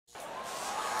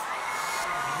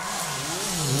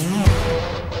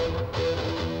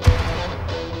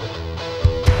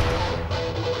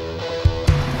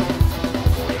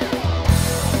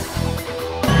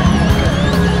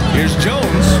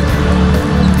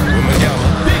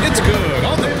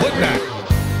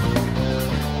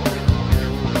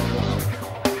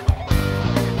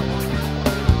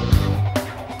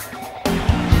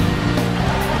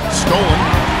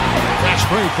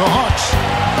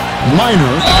Minor.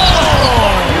 Oh!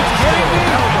 Are you kidding me?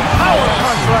 Power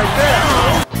punch right there.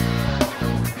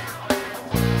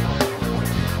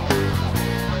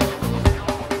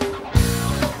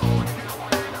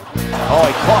 Oh,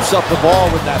 he coughs up the ball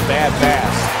with that bad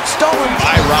pass. Stolen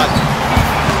by Rodman.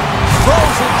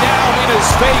 Throws it down in his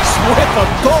face with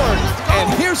authority. And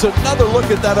here's another look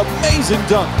at that amazing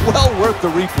dunk. Well worth the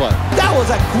replay. That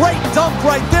was a great dunk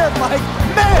right there, Mike.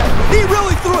 Man, he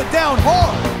really threw it down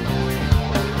hard.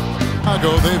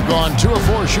 Chicago, they've gone 2 of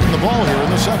 4 shooting the ball here in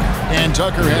the second. And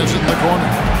Tucker has it in the corner.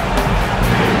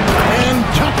 And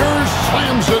Tucker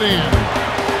slams it in.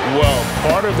 Well,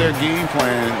 part of their game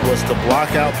plan was to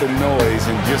block out the noise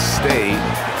and just stay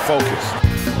focused.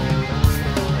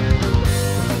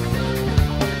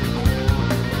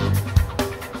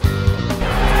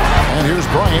 And here's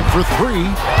Bryant for 3,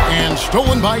 and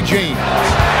stolen by James.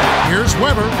 Here's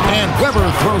Weber, and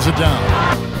Weber throws it down.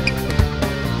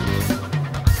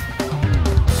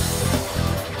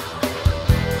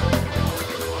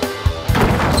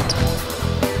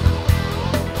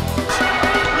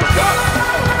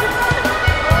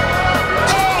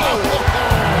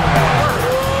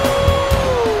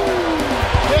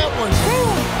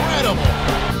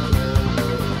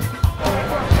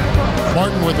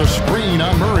 Martin with a screen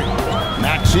on Murray.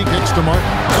 Maxey kicks to Martin.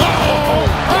 Oh!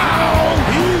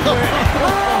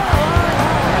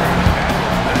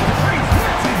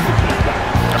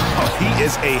 He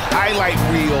is a highlight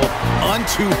reel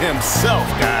unto himself,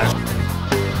 guys.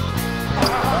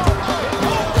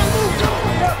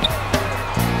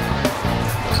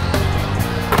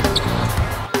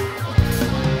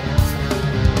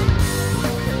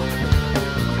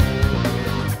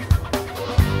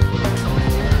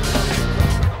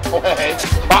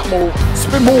 Bot move,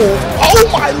 spin move. Oh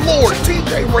my Lord,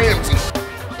 TJ Ramsey.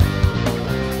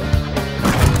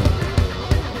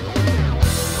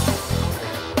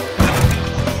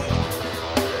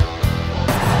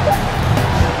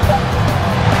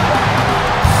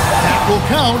 That will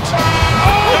count.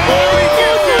 Oh, he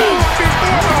gets it!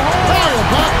 Fire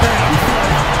back down.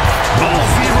 Ball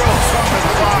 0 from the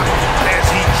clock as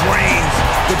he drains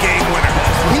the game winner.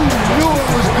 He knew it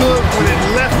was good when it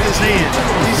left his hand.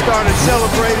 He started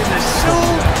celebrating as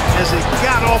soon as it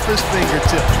got off his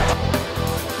fingertip.